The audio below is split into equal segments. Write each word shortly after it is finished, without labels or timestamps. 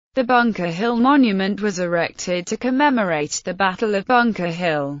The Bunker Hill Monument was erected to commemorate the Battle of Bunker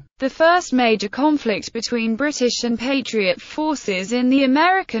Hill, the first major conflict between British and Patriot forces in the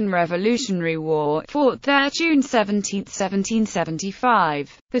American Revolutionary War, fought there June 17,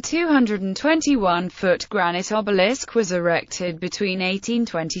 1775. The 221-foot granite obelisk was erected between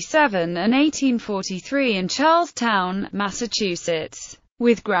 1827 and 1843 in Charlestown, Massachusetts,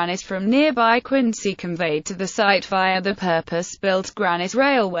 with granite from nearby Quincy conveyed to the site via the purpose-built granite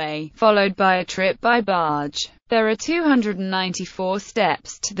railway, followed by a trip by barge. There are 294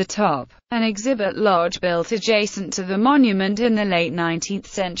 steps to the top. An exhibit lodge built adjacent to the monument in the late 19th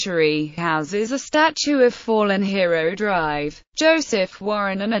century houses a statue of fallen hero Drive, Joseph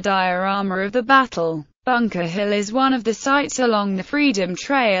Warren, and a diorama of the battle. Bunker Hill is one of the sites along the Freedom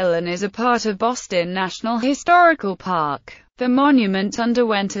Trail and is a part of Boston National Historical Park. The monument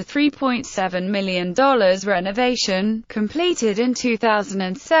underwent a $3.7 million renovation, completed in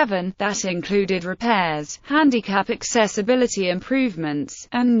 2007, that included repairs, handicap accessibility improvements,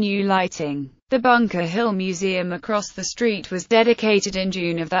 and new lighting. The Bunker Hill Museum across the street was dedicated in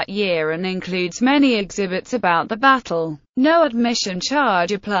June of that year and includes many exhibits about the battle. No admission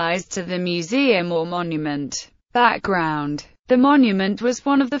charge applies to the museum or monument. Background: the monument was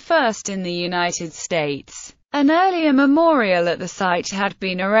one of the first in the United States. An earlier memorial at the site had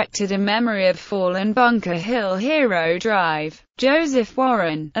been erected in memory of fallen Bunker Hill hero Drive, Joseph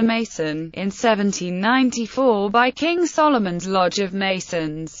Warren, a Mason, in 1794 by King Solomon's Lodge of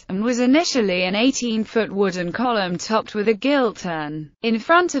Masons, and was initially an 18-foot wooden column topped with a gilt urn. In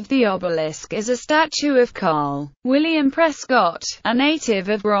front of the obelisk is a statue of Carl William Prescott, a native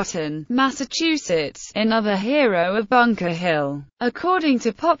of Groton, Massachusetts, another hero of Bunker Hill. According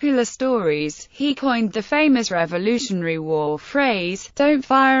to popular stories, he coined the famous Revolutionary War phrase, "Don't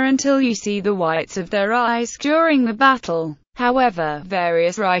fire until you see the whites of their eyes," during the battle. However,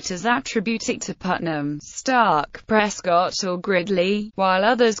 various writers attribute it to Putnam, Stark, Prescott, or Gridley, while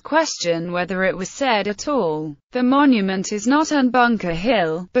others question whether it was said at all. The monument is not on Bunker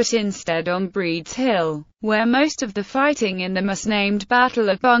Hill, but instead on Breed's Hill, where most of the fighting in the misnamed Battle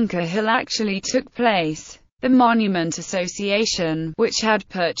of Bunker Hill actually took place. The Monument Association, which had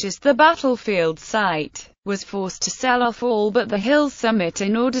purchased the battlefield site, was forced to sell off all but the hill summit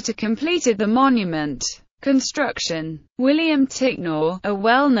in order to complete the monument construction. William Ticknor, a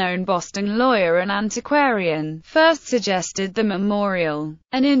well-known Boston lawyer and antiquarian, first suggested the memorial.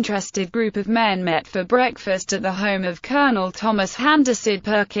 An interested group of men met for breakfast at the home of Colonel Thomas Handersid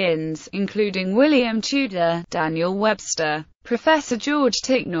Perkins, including William Tudor, Daniel Webster, Professor George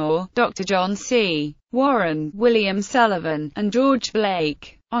Ticknor, Dr. John C. Warren, William Sullivan, and George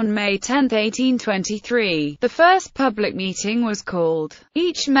Blake. On May 10, 1823, the first public meeting was called.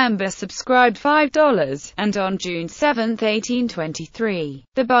 Each member subscribed $5, and on June 7, 1823,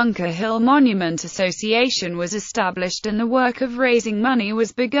 the Bunker Hill Monument Association was established and the work of raising money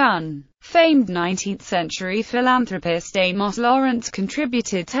was begun. Famed 19th-century philanthropist Amos Lawrence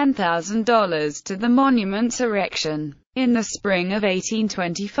contributed $10,000 to the monument's erection. In the spring of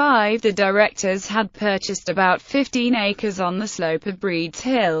 1825, the directors had purchased about 15 acres on the slope of Breed's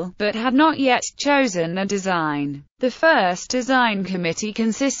Hill, but had not yet chosen a design. The first design committee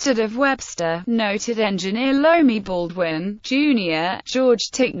consisted of Webster, noted engineer Loamy Baldwin, Jr.,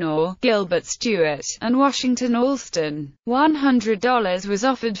 George Ticknor, Gilbert Stewart, and Washington Alston. $100 was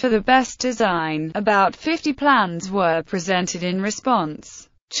offered for the best design. About 50 plans were presented in response.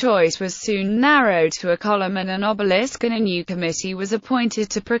 Choice was soon narrowed to a column and an obelisk, and a new committee was appointed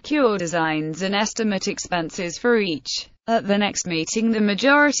to procure designs and estimate expenses for each. At the next meeting, the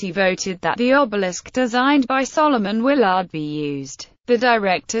majority voted that the obelisk designed by Solomon Willard be used. The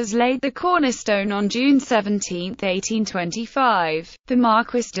directors laid the cornerstone on June 17, 1825. The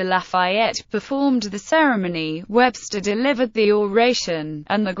Marquis de Lafayette performed the ceremony, Webster delivered the oration,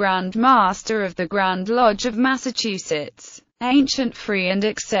 and the Grand Master of the Grand Lodge of Massachusetts, ancient free and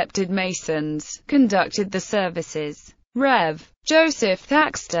accepted Masons, conducted the services. Rev. Joseph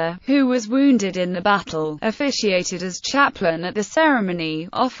Thaxter, who was wounded in the battle, officiated as chaplain at the ceremony,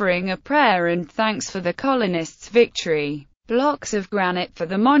 offering a prayer and thanks for the colonists' victory. Blocks of granite for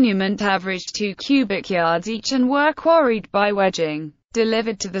the monument averaged 2 cubic yards each and were quarried by wedging,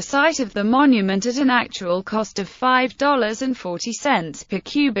 delivered to the site of the monument at an actual cost of $5.40 per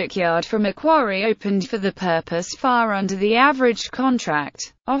cubic yard from a quarry opened for the purpose far under the average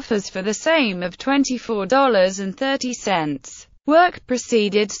contract offers for the same of $24.30. Work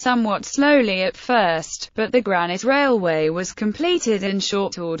proceeded somewhat slowly at first, but the granite railway was completed in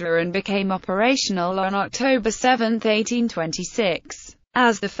short order and became operational on October 7, 1826.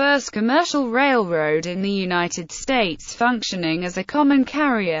 As the first commercial railroad in the United States functioning as a common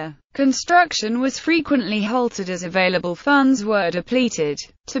carrier, construction was frequently halted as available funds were depleted.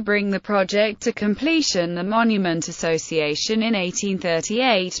 To bring the project to completion, the Monument Association in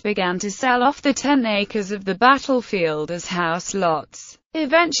 1838 began to sell off the 10 acres of the battlefield as house lots,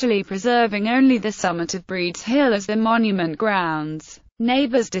 eventually preserving only the summit of Breed's Hill as the monument grounds.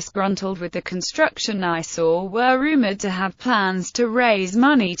 Neighbors disgruntled with the construction eyesore were rumored to have plans to raise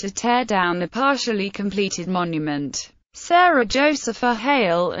money to tear down the partially completed monument. Sarah Josepha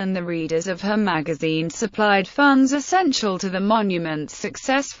Hale and the readers of her magazine supplied funds essential to the monument's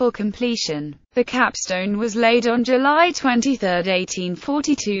successful completion. The capstone was laid on July 23,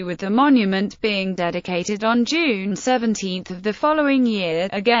 1842, with the monument being dedicated on June 17 of the following year,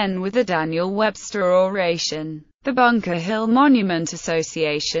 again with the Daniel Webster oration. The Bunker Hill Monument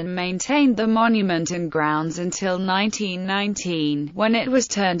Association maintained the monument and grounds until 1919, when it was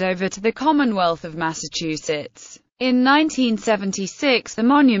turned over to the Commonwealth of Massachusetts. In 1976, the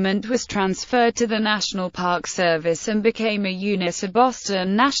monument was transferred to the National Park Service and became a unit of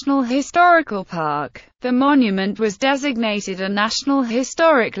Boston National Historical Park. The monument was designated a National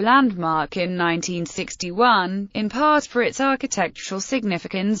Historic Landmark in 1961, in part for its architectural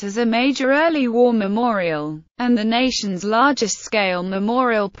significance as a major early war memorial, and the nation's largest-scale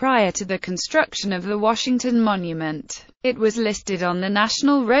memorial prior to the construction of the Washington Monument. It was listed on the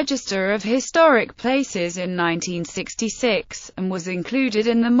National Register of Historic Places in 1966, and was included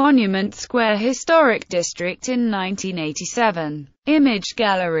in the Monument Square Historic District in 1987. Image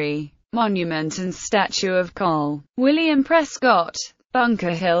gallery. Monument and Statue of Col. William Prescott.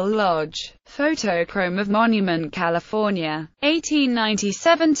 Bunker Hill Lodge. Photochrome of Monument, California.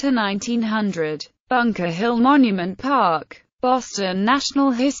 1897 to 1900. Bunker Hill Monument Park. Boston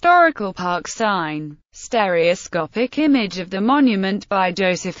National Historical Park sign. Stereoscopic image of the monument by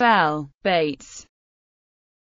Joseph L. Bates.